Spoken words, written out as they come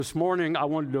This morning, I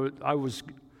want you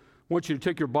to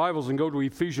take your Bibles and go to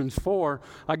Ephesians 4.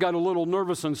 I got a little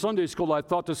nervous in Sunday school. I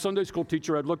thought the Sunday school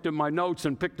teacher had looked at my notes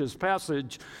and picked this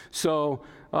passage. So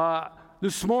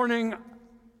this morning,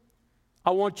 I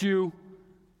want you,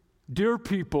 dear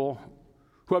people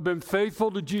who have been faithful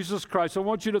to Jesus Christ, I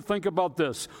want you to think about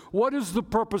this. What is the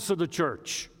purpose of the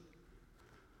church?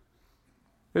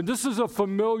 And this is a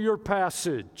familiar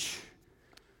passage.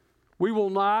 We will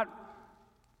not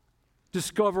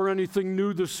discover anything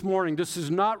new this morning. This is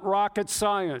not rocket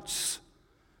science.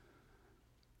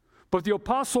 But the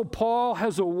Apostle Paul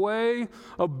has a way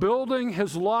of building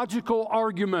his logical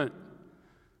argument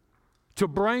to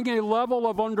bring a level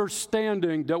of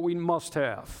understanding that we must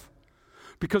have.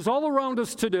 Because all around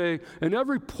us today, in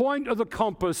every point of the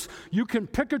compass, you can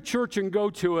pick a church and go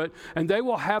to it, and they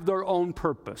will have their own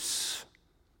purpose.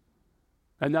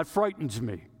 And that frightens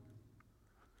me.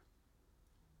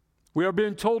 We are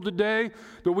being told today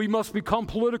that we must become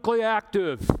politically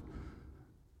active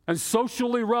and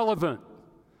socially relevant.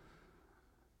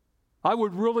 I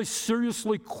would really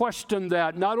seriously question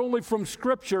that, not only from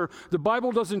Scripture, the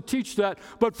Bible doesn't teach that,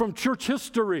 but from church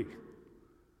history.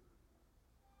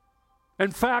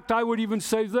 In fact, I would even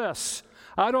say this.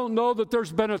 I don't know that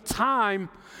there's been a time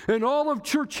in all of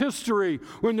church history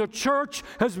when the church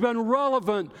has been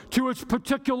relevant to its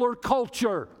particular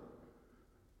culture.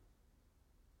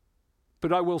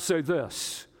 But I will say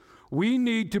this, we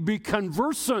need to be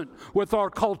conversant with our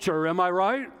culture, am I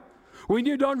right? We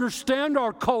need to understand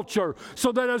our culture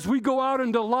so that as we go out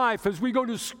into life, as we go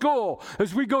to school,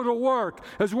 as we go to work,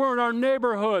 as we're in our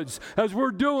neighborhoods, as we're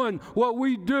doing what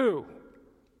we do,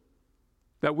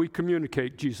 that we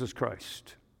communicate Jesus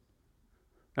Christ.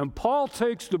 And Paul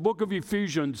takes the book of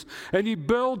Ephesians and he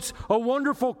builds a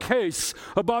wonderful case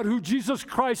about who Jesus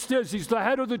Christ is. He's the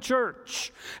head of the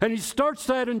church. And he starts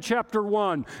that in chapter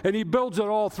 1 and he builds it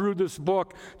all through this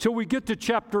book till we get to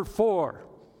chapter 4.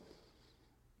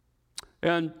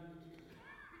 And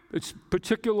it's a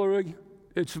particular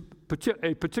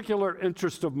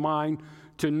interest of mine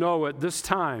to know at this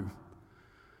time,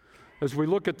 as we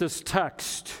look at this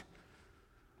text,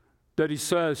 that he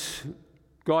says,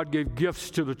 God gave gifts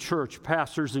to the church,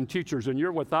 pastors and teachers, and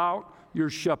you're without your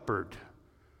shepherd.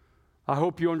 I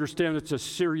hope you understand it's a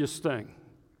serious thing.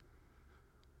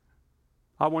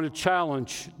 I want to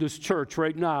challenge this church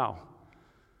right now.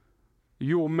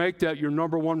 You will make that your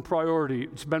number one priority.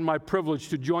 It's been my privilege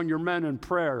to join your men in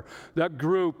prayer. That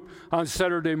group on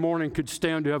Saturday morning could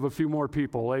stand to have a few more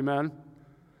people. Amen?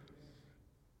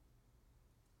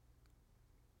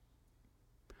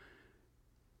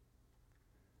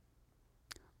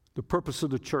 The purpose of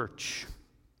the church,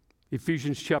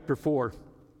 Ephesians chapter 4,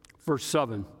 verse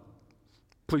 7.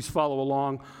 Please follow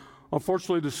along.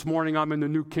 Unfortunately, this morning I'm in the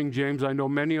New King James. I know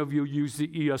many of you use the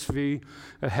ESV.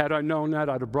 Had I known that,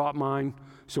 I'd have brought mine,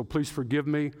 so please forgive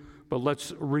me. But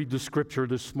let's read the scripture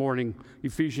this morning,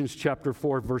 Ephesians chapter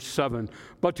 4, verse 7.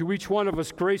 But to each one of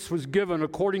us grace was given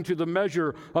according to the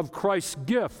measure of Christ's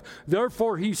gift.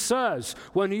 Therefore, he says,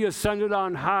 when he ascended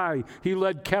on high, he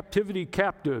led captivity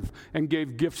captive and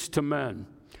gave gifts to men.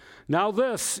 Now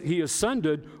this, he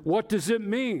ascended, what does it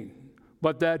mean?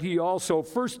 But that he also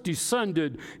first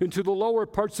descended into the lower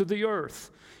parts of the earth.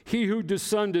 He who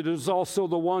descended is also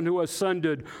the one who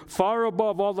ascended far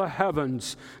above all the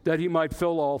heavens, that he might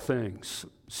fill all things.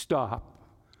 Stop.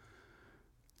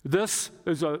 This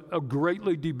is a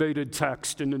greatly debated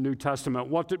text in the New Testament.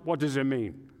 What does it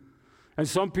mean? And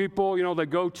some people, they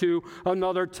go to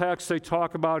another text, they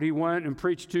talk about he went and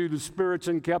preached to the spirits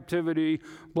in captivity,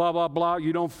 blah, blah, blah.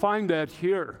 You don't find that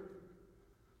here.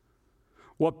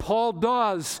 What Paul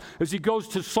does is he goes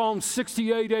to Psalm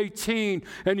 68:18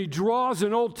 and he draws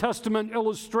an Old Testament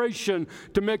illustration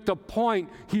to make the point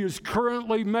he is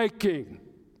currently making.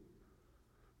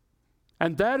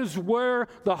 And that is where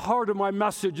the heart of my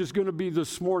message is going to be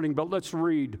this morning. But let's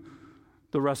read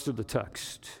the rest of the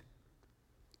text.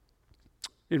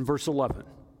 In verse 11.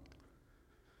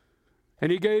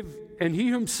 And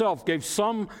he himself gave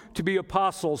some to be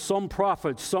apostles, some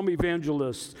prophets, some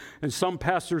evangelists, and some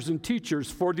pastors and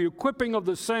teachers for the equipping of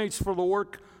the saints for the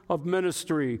work of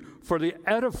ministry, for the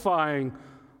edifying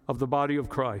of the body of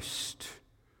Christ.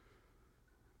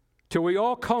 Till we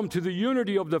all come to the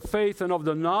unity of the faith and of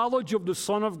the knowledge of the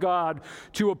Son of God,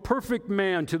 to a perfect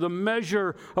man, to the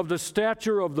measure of the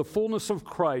stature of the fullness of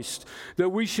Christ, that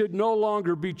we should no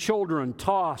longer be children,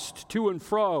 tossed to and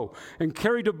fro, and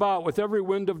carried about with every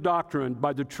wind of doctrine,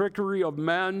 by the trickery of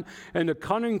men and the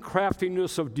cunning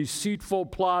craftiness of deceitful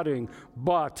plotting,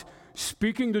 but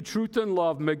speaking the truth in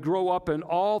love, may grow up in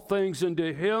all things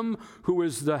into him who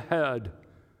is the head,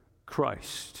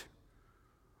 Christ.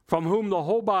 from whom the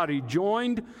whole body,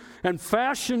 joined and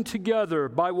fashioned together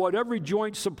by what every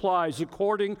joint supplies,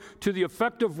 according to the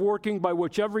effective working by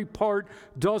which every part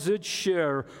does its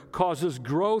share, causes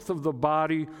growth of the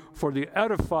body for the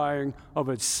edifying of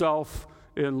itself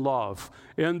in love.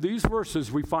 In these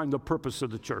verses, we find the purpose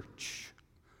of the church.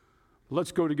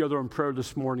 Let's go together in prayer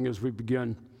this morning as we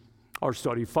begin our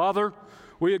study. Father,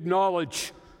 we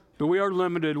acknowledge that we are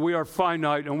limited, we are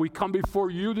finite, and we come before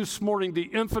you this morning, the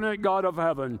infinite God of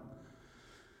heaven.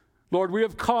 Lord, we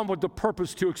have come with the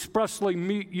purpose to expressly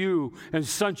meet you and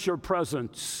sense your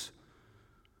presence.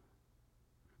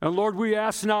 And Lord, we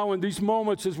ask now in these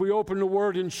moments as we open the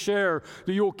Word and share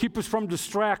that you will keep us from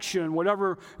distraction,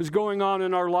 whatever is going on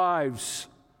in our lives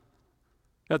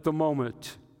at the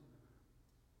moment,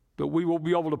 that we will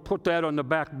be able to put that on the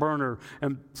back burner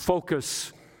and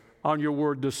focus on your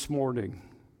Word this morning.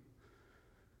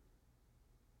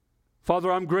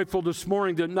 Father, I'm grateful this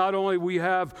morning that not only we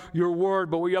have your word,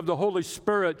 but we have the Holy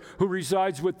Spirit who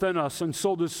resides within us. And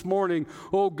so this morning,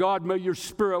 oh God, may your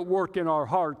Spirit work in our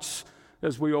hearts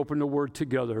as we open the word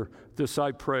together. This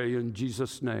I pray in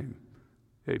Jesus' name.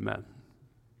 Amen.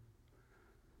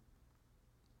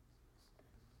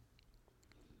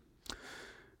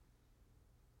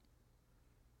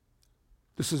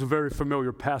 This is a very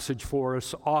familiar passage for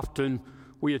us. Often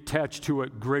we attach to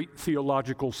it great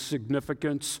theological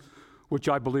significance, which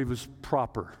I believe is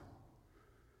proper.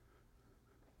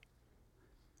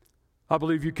 I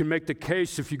believe you can make the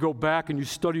case if you go back and you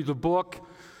study the book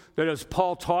that as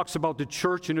Paul talks about the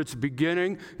church in its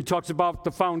beginning, he talks about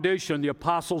the foundation, the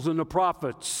apostles and the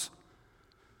prophets.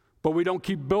 But we don't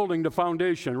keep building the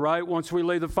foundation, right? Once we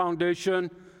lay the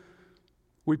foundation,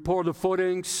 we pour the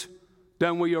footings,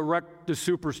 then we erect the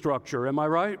superstructure. Am I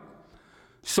right?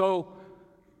 So,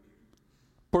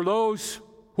 for those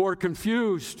who are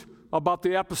confused about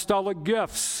the apostolic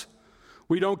gifts,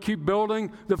 we don't keep building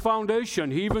the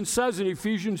foundation. He even says in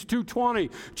Ephesians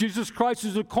 2:20, Jesus Christ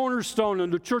is the cornerstone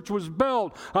and the church was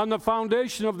built on the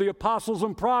foundation of the apostles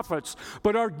and prophets.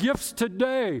 But our gifts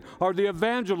today are the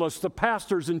evangelists, the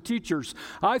pastors and teachers.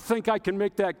 I think I can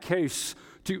make that case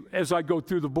as I go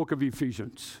through the book of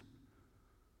Ephesians.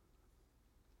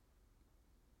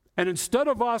 And instead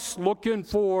of us looking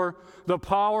for the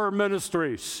power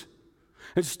ministries,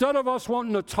 instead of us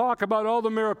wanting to talk about all the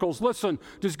miracles, listen,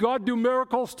 does God do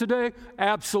miracles today?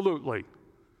 Absolutely.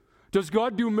 Does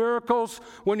God do miracles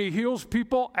when he heals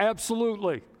people?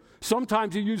 Absolutely.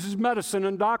 Sometimes he uses medicine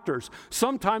and doctors.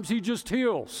 Sometimes he just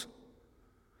heals.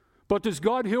 But does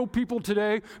God heal people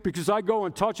today because I go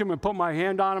and touch them and put my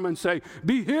hand on them and say,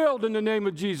 be healed in the name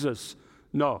of Jesus?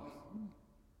 No.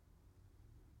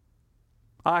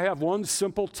 I have one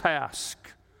simple task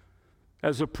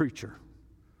as a preacher.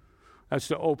 That's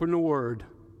to open the Word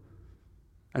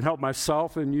and help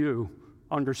myself and you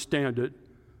understand it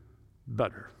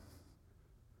better.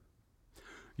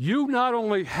 You not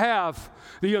only have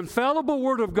the infallible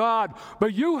Word of God,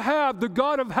 but you have the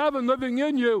God of heaven living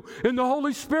in you in the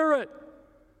Holy Spirit.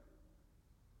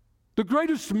 The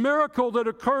greatest miracle that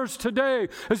occurs today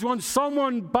is when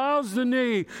someone bows the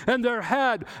knee and their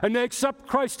head and they accept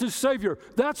Christ as Savior.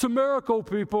 That's a miracle,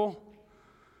 people.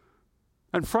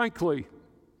 And frankly,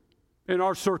 in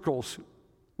our circles,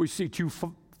 we see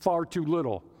far too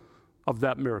little of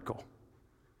that miracle.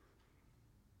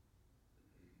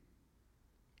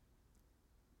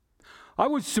 I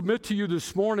would submit to you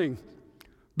this morning,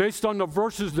 based on the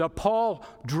verses that Paul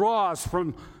draws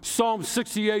from Psalm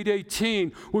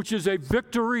 68:18, which is a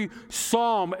victory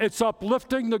psalm. It's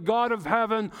uplifting the God of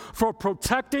heaven for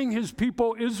protecting his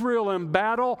people Israel in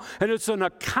battle, and it's an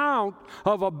account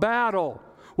of a battle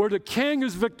where the king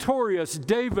is victorious,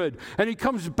 David, and he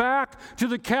comes back to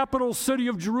the capital city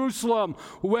of Jerusalem,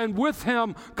 when with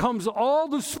him comes all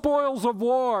the spoils of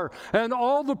war and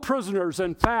all the prisoners.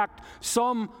 In fact,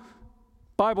 some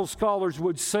Bible scholars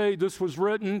would say this was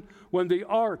written when the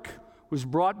ark was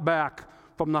brought back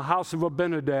from the house of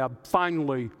Abinadab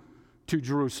finally to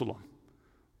Jerusalem.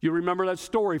 You remember that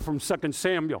story from 2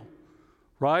 Samuel,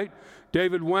 right?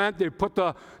 David went, they put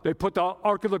the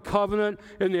Ark of the Covenant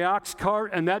in the ox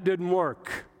cart, and that didn't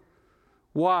work.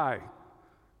 Why?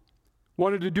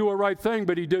 Wanted to do a right thing,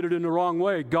 but he did it in the wrong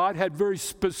way. God had very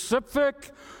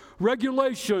specific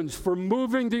regulations for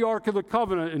moving the Ark of the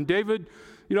Covenant, and David,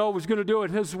 was going to do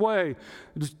it his way.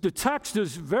 The text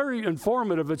is very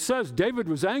informative. It says David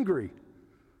was angry.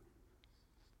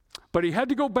 But he had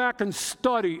to go back and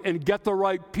study and get the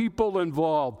right people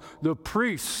involved, the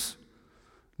priests,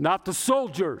 not the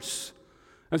soldiers.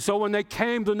 And so when they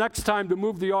came the next time to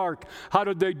move the ark, how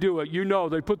did they do it? You know,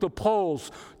 they put the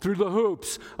poles through the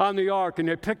hoops on the ark, and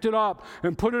they picked it up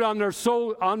and put it on their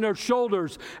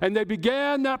shoulders, and they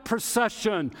began that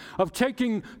procession of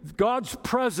taking God's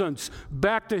presence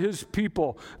back to his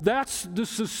people. That's the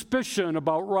suspicion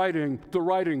about the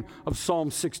writing of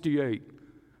Psalm 68.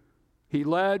 He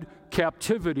led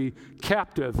captivity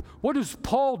captive. What does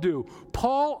Paul do?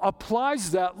 Paul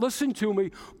applies that, listen to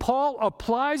me, Paul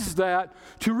applies that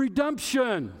to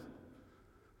redemption.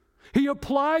 He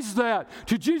applies that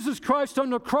to Jesus Christ on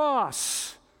the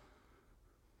cross,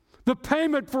 the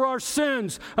payment for our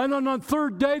sins, and on the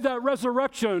third day, that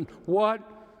resurrection. What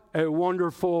a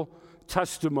wonderful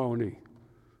testimony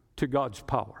to God's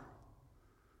power.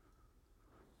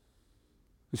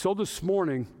 And so this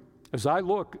morning, as I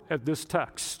look at this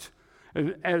text,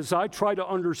 and as I try to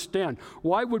understand,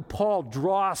 why would Paul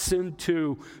draw us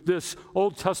into this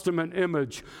Old Testament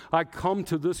image? I come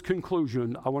to this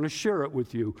conclusion. I want to share it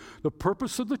with you. The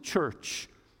purpose of the church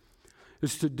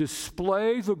is to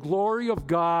display the glory of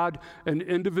God in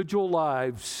individual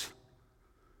lives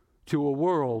to a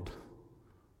world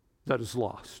that is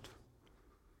lost.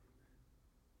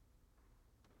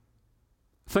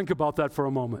 Think about that for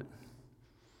a moment.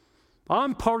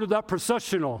 I'm part of that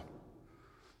processional.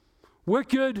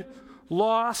 Wicked,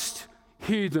 lost,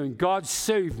 heathen. God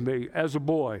saved me as a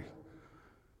boy.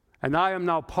 And I am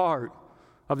now part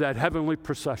of that heavenly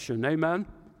procession. Amen?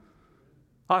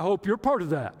 I hope you're part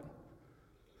of that.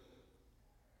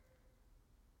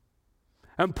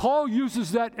 And Paul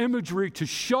uses that imagery to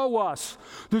show us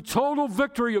the total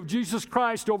victory of Jesus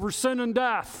Christ over sin and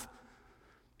death.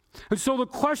 And so the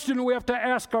question we have to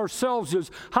ask ourselves is,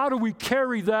 how do we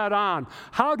carry that on?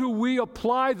 How do we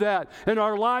apply that in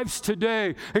our lives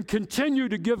today and continue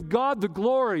to give God the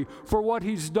glory for what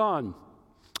he's done?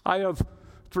 I have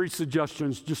 3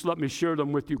 suggestions. Just let me share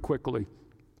them with you quickly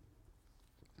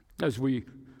as we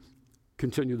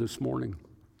continue this morning.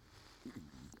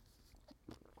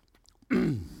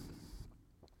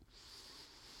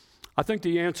 I think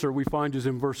the answer we find is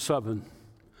in verse 7.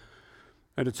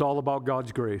 And it's all about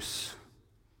God's grace.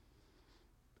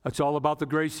 It's all about the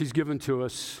grace he's given to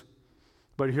us.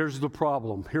 But here's the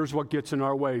problem. Here's what gets in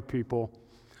our way, people.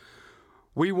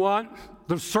 We want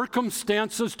the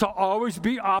circumstances to always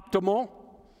be optimal.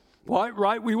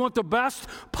 Right? We want the best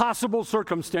possible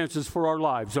circumstances for our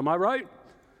lives. Am I right?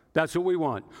 That's what we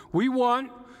want. We want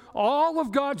all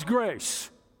of God's grace.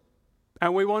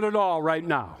 And we want it all right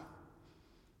now.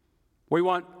 We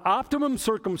want optimum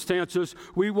circumstances,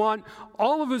 we want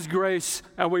all of his grace,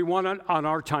 and we want it on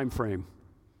our time frame.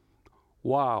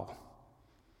 Wow.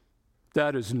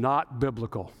 That is not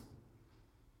biblical.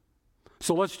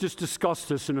 So let's just discuss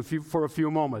this for a few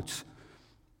moments.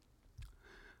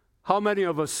 How many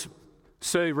of us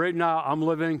say, right now, I'm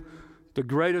living the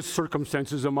greatest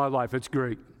circumstances of my life? It's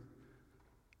great.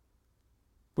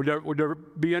 Would there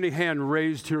be any hand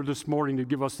raised here this morning to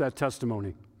give us that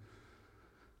testimony?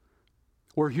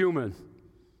 We're human.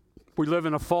 We live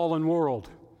in a fallen world.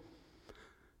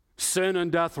 Sin and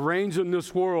death reigns in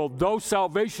this world. Though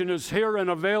salvation is here and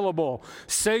available,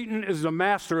 Satan is the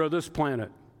master of this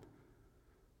planet.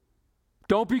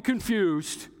 Don't be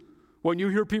confused when you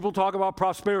hear people talk about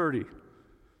prosperity.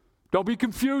 Don't be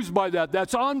confused by that.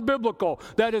 That's unbiblical.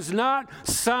 That is not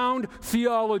sound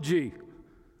theology.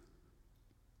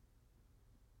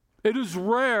 It is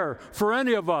rare for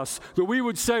any of us that we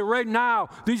would say, right now,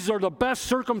 these are the best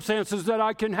circumstances that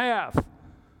I can have.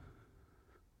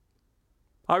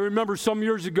 I remember some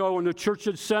years ago when the church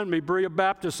had sent me, Berea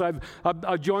Baptist. I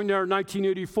joined there in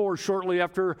 1984,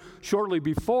 shortly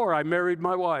before I married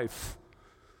my wife.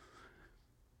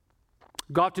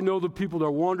 Got to know the people. They're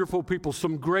wonderful people,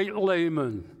 some great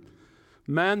laymen.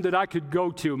 Men that I could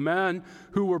go to, men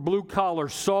who were blue collar,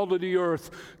 salt of the earth.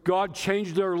 God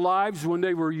changed their lives when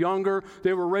they were younger.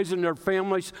 They were raising their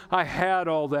families. I had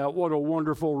all that. What a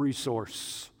wonderful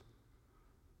resource.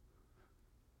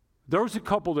 There was a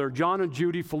couple there, John and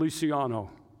Judy Feliciano.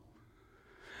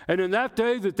 And in that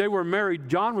day that they were married,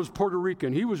 John was Puerto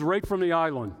Rican. He was right from the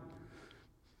island.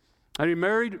 And he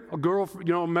married a girl,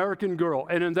 American girl.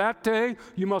 And in that day,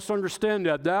 you must understand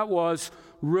that was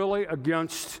really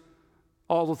against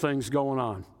all the things going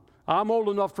on. I'm old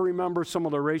enough to remember some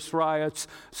of the race riots,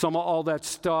 some of all that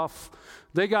stuff.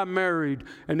 They got married,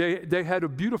 and they had a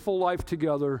beautiful life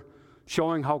together,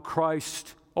 showing how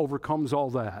Christ overcomes all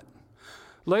that.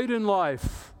 Late in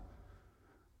life,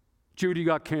 Judy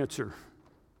got cancer.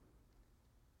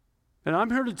 And I'm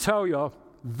here to tell you,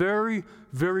 very,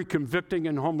 very convicting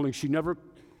and humbling. She never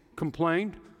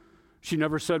complained, She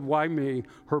never said, why me?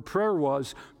 Her prayer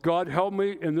was, God, help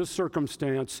me in this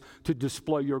circumstance to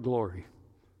display your glory.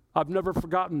 I've never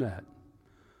forgotten that.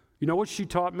 You know what she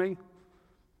taught me?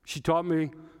 She taught me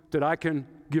that I can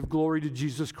give glory to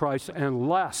Jesus Christ in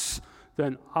less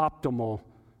than optimal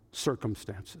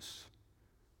circumstances.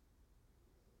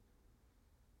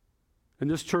 And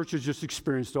this church has just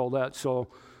experienced all that. So,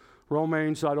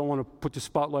 Romaines, I don't want to put the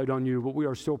spotlight on you, but we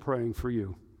are still praying for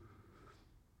you.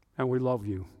 And we love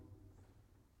you.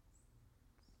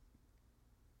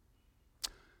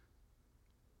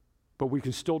 But we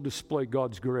can still display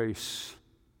God's grace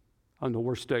on the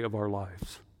worst day of our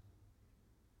lives.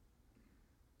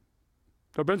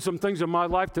 There have been some things in my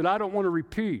life that I don't want to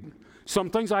repeat. Some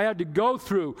things I had to go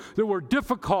through that were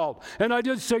difficult. And I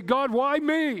did say, God, why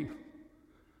me?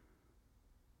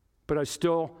 But I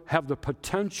still have the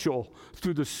potential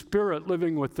through the Spirit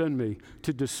living within me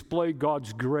to display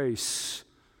God's grace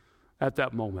at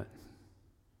that moment.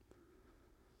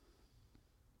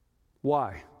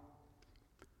 Why?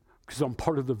 Because I'm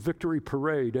part of the victory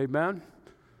parade, amen?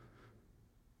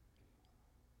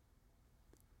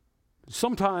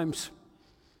 Sometimes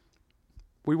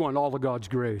we want all of God's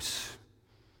grace.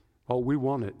 Oh, we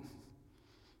want it.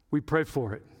 We pray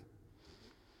for it.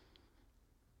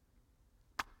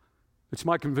 It's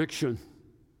my conviction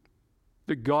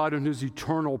that God in His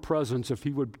eternal presence, if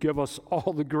He would give us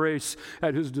all the grace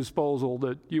at His disposal,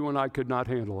 that you and I could not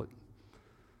handle it.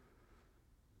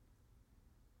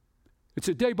 It's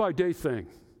a day-by-day thing.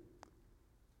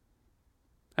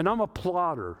 And I'm a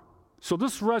plotter. So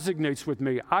this resonates with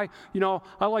me. I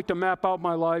like to map out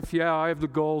my life. Yeah, I have the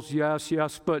goals. Yes,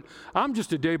 but I'm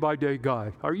just a day-by-day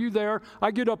guy. Are you there?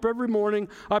 I get up every morning.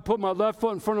 I put my left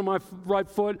foot in front of my right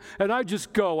foot, and I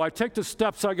just go. I take the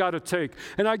steps I got to take.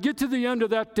 And I get to the end of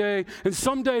that day, and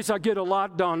some days I get a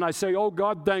lot done. I say, oh,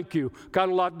 God, thank you. Got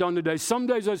a lot done today. Some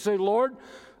days I say, Lord,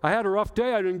 I had a rough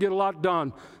day. I didn't get a lot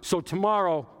done. So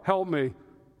tomorrow, help me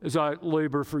as I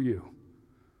labor for you.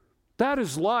 That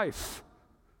is life.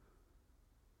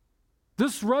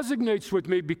 This resonates with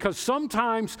me because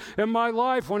sometimes in my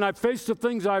life when I face the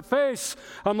things I face,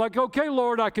 I'm like, okay,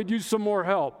 Lord, I could use some more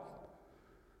help.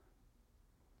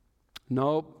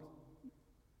 Nope,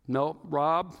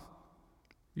 Rob,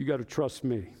 you got to trust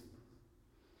me.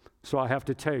 So I have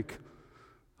to take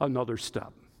another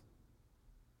step.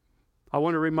 I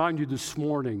want to remind you this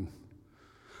morning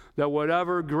that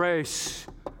whatever grace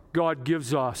God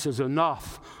gives us is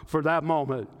enough for that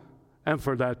moment and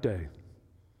for that day.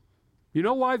 You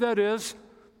know why that is?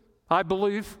 I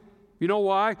believe. You know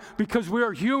why? Because we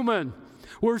are human.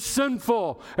 We're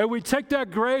sinful. And we take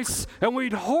that grace and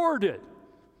we'd hoard it.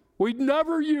 We'd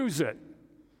never use it.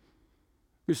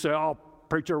 You say, oh,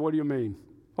 preacher, what do you mean?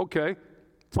 Okay,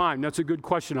 fine. That's a good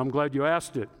question. I'm glad you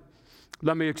asked it.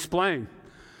 Let me explain.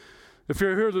 If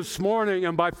you're here this morning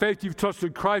and by faith you've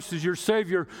trusted Christ as your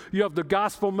Savior, you have the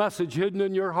gospel message hidden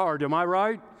in your heart. Am I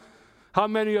right? How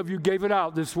many of you gave it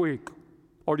out this week?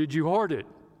 Or did you hoard it?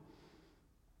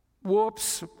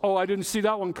 Whoops. Oh, I didn't see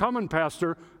that one coming,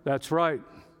 Pastor. That's right.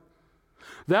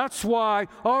 That's why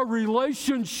our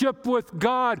relationship with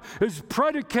God is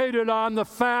predicated on the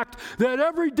fact that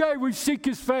every day we seek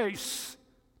His face.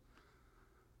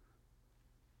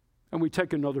 And we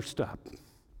take another step.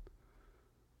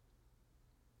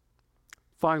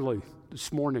 Finally,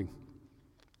 this morning,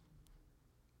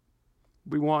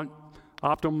 we want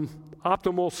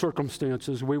optimal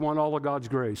circumstances. We want all of God's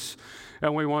grace,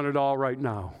 and we want it all right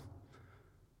now.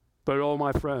 But oh,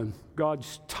 my friend,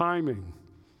 God's timing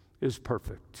is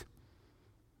perfect.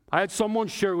 I had someone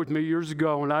share with me years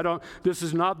ago, and this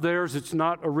is not theirs, it's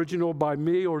not original by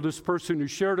me or this person who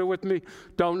shared it with me.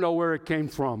 Don't know where it came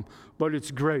from, but it's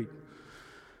great.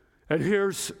 And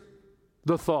here's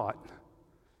the thought.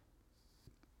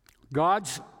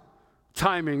 God's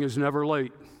timing is never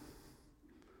late.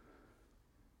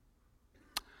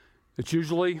 It's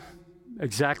usually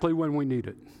exactly when we need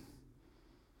it.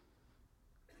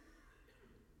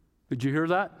 Did you hear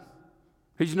that?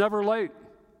 He's never late.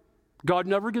 God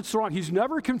never gets wrong. He's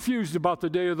never confused about the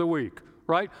day of the week,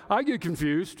 right? I get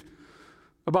confused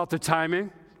about the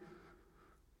timing.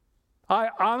 I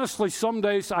honestly, some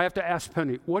days I have to ask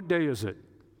Penny, what day is it?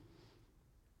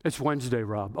 It's Wednesday,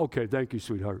 Rob. Okay, thank you,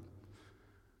 sweetheart.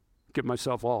 Get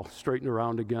myself all straightened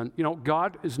around again. You know,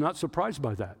 God is not surprised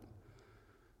by that.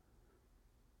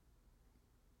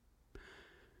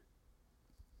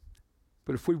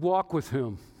 But if we walk with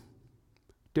Him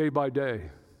day by day,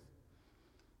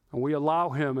 and we allow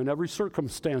Him in every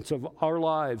circumstance of our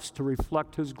lives to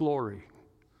reflect His glory,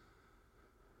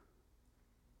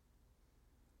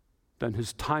 then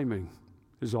His timing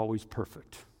is always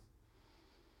perfect.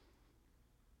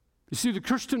 You see, the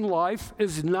Christian life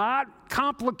is not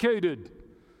complicated.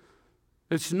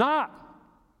 It's not.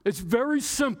 It's very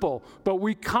simple, but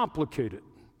we complicate it.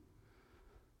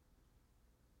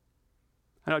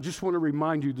 And I just want to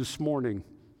remind you this morning,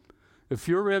 if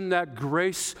you're in that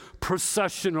grace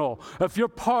processional, if you're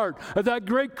part of that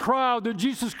great crowd that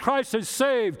Jesus Christ has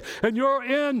saved, and you're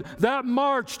in that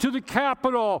march to the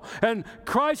Capitol, and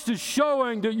Christ is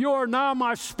showing that you are now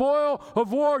my spoil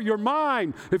of war, you're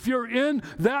mine. If you're in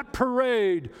that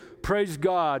parade, praise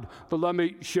God. But let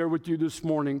me share with you this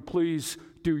morning, please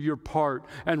do your part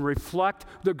and reflect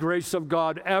the grace of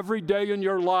God every day in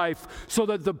your life so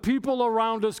that the people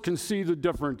around us can see the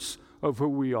difference of who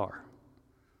we are.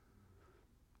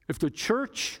 If the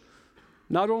church,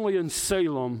 not only in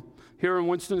Salem, here in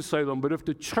Winston-Salem, but if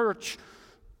the church,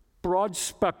 broad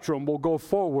spectrum, will go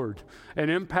forward and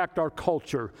impact our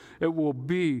culture, it will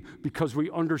be because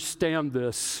we understand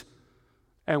this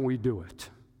and we do it.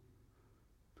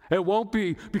 It won't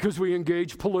be because we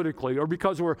engage politically or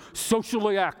because we're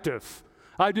socially active.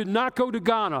 I did not go to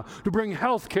Ghana to bring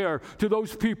health care to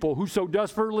those people who so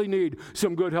desperately need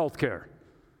some good health care.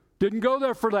 Didn't go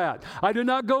there for that. I did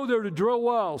not go there to drill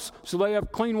wells so they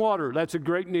have clean water. That's a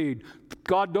great need.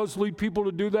 God does lead people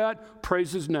to do that.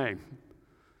 Praise His name.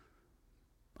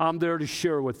 I'm there to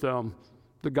share with them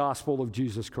the gospel of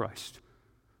Jesus Christ.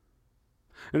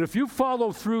 And if you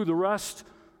follow through the rest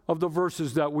of the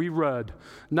verses that we read,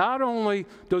 not only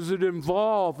does it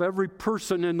involve every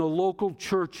person in the local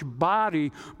church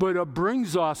body, but it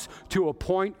brings us to a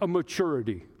point of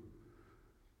maturity.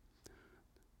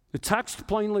 The text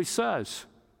plainly says,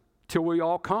 till we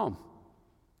all come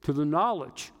to the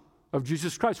knowledge of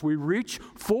Jesus Christ. We reach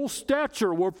full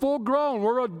stature. We're full grown.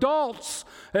 We're adults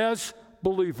as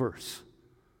believers.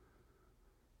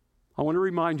 I want to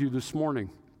remind you this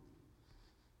morning,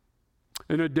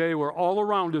 in a day where all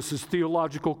around us is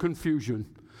theological confusion,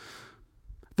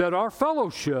 that our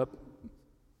fellowship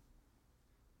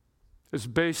is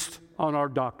based on our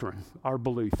doctrine, our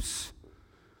beliefs.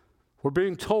 We're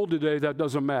being told today that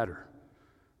doesn't matter.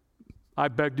 I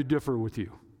beg to differ with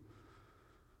you.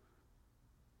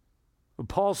 But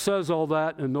Paul says all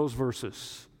that in those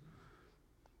verses.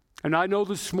 And I know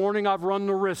this morning I've run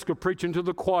the risk of preaching to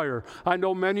the choir. I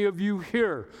know many of you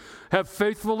here have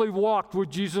faithfully walked with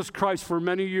Jesus Christ for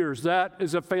many years. That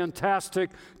is a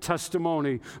fantastic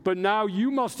testimony. But now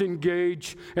you must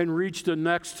engage and reach the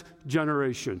next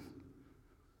generation.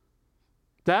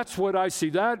 That's what I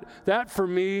see. That for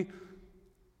me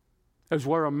is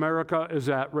where America is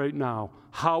at right now.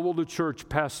 How will the church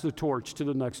pass the torch to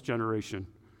the next generation?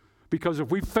 Because if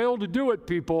we fail to do it,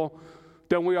 people,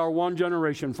 then we are one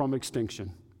generation from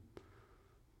extinction.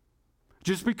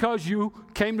 Just because you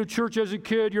came to church as a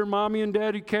kid, your mommy and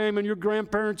daddy came, and your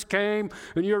grandparents came,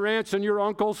 and your aunts and your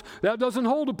uncles, that doesn't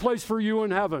hold a place for you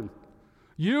in heaven.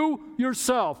 You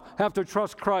yourself have to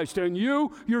trust Christ, and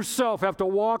you yourself have to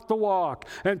walk the walk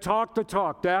and talk the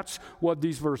talk. That's what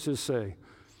these verses say.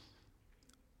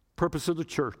 Purpose of the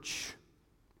church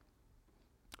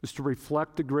is to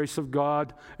reflect the grace of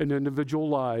God in individual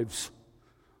lives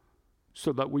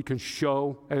so that we can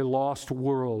show a lost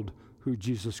world who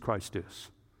Jesus Christ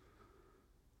is.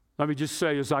 Let me just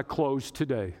say as I close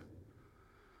today,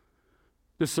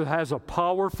 this has a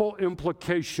powerful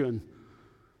implication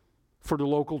for the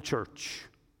local church.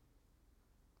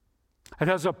 It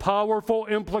has a powerful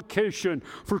implication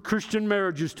for Christian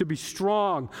marriages to be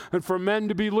strong and for men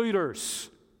to be leaders.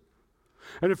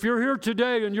 And if you're here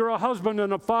today and you're a husband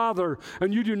and a father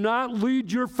and you do not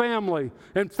lead your family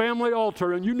and family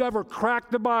altar and you never crack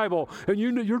the Bible and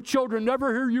your children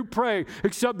never hear you pray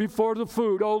except before the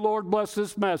food, oh Lord, bless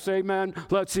this mess, amen,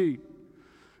 let's eat.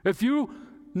 If you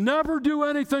never do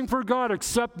anything for God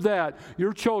except that,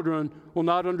 your children will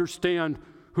not understand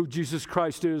who Jesus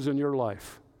Christ is in your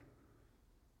life.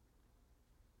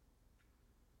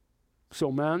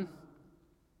 So men,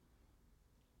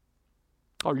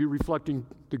 are you reflecting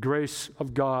the grace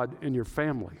of God in your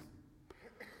family?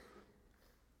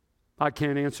 I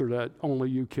can't answer that. Only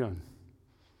you can.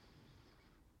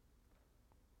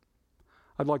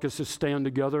 I'd like us to stand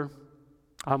together.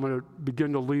 I'm going to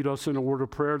begin to lead us in a word of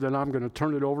prayer. Then I'm going to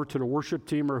turn it over to the worship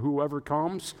team or whoever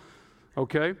comes.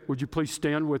 Okay? Would you please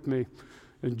stand with me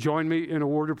and join me in a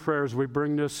word of prayer as we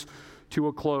bring this to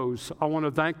a close. I want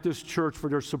to thank this church for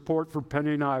their support for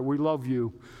Penny and I. We love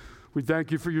you. We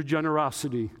thank you for your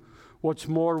generosity. What's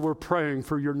more, we're praying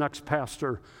for your next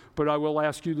pastor. But I will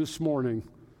ask you this morning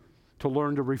to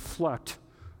learn to reflect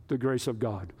the grace of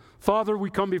God. Father, we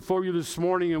come before you this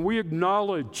morning and we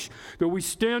acknowledge that we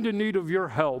stand in need of your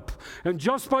help. And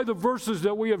just by the verses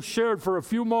that we have shared for a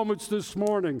few moments this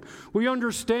morning, we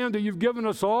understand that you've given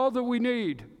us all that we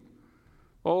need.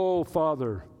 Oh,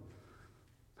 Father,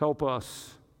 help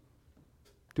us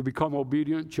to become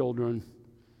obedient children,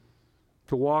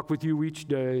 to walk with you each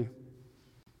day,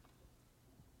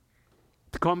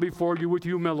 to come before you with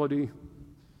humility,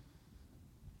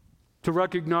 to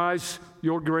recognize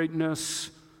your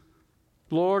greatness.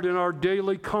 Lord, in our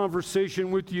daily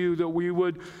conversation with you, that we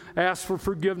would ask for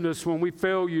forgiveness when we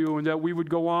fail you and that we would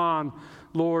go on,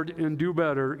 Lord, and do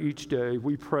better each day.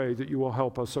 We pray that you will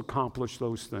help us accomplish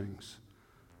those things.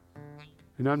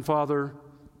 And then, Father,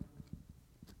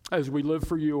 as we live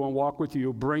for you and walk with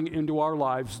you, bring into our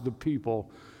lives the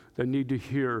people that need to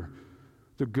hear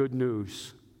the good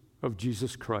news of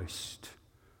Jesus Christ.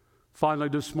 Finally,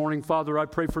 this morning, Father, I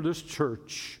pray for this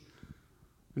church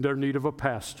in their need of a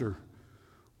pastor.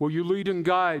 Will you lead and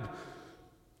guide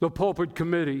the pulpit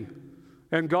committee?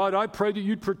 And God, I pray that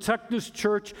you'd protect this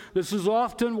church. This is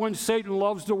often when Satan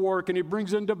loves to work and he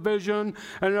brings in division,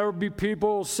 and there will be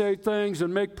people who say things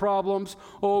and make problems.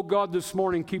 Oh God, this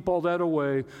morning, keep all that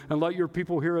away and let your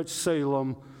people here at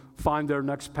Salem find their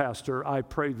next pastor. I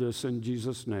pray this in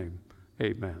Jesus' name.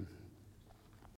 Amen.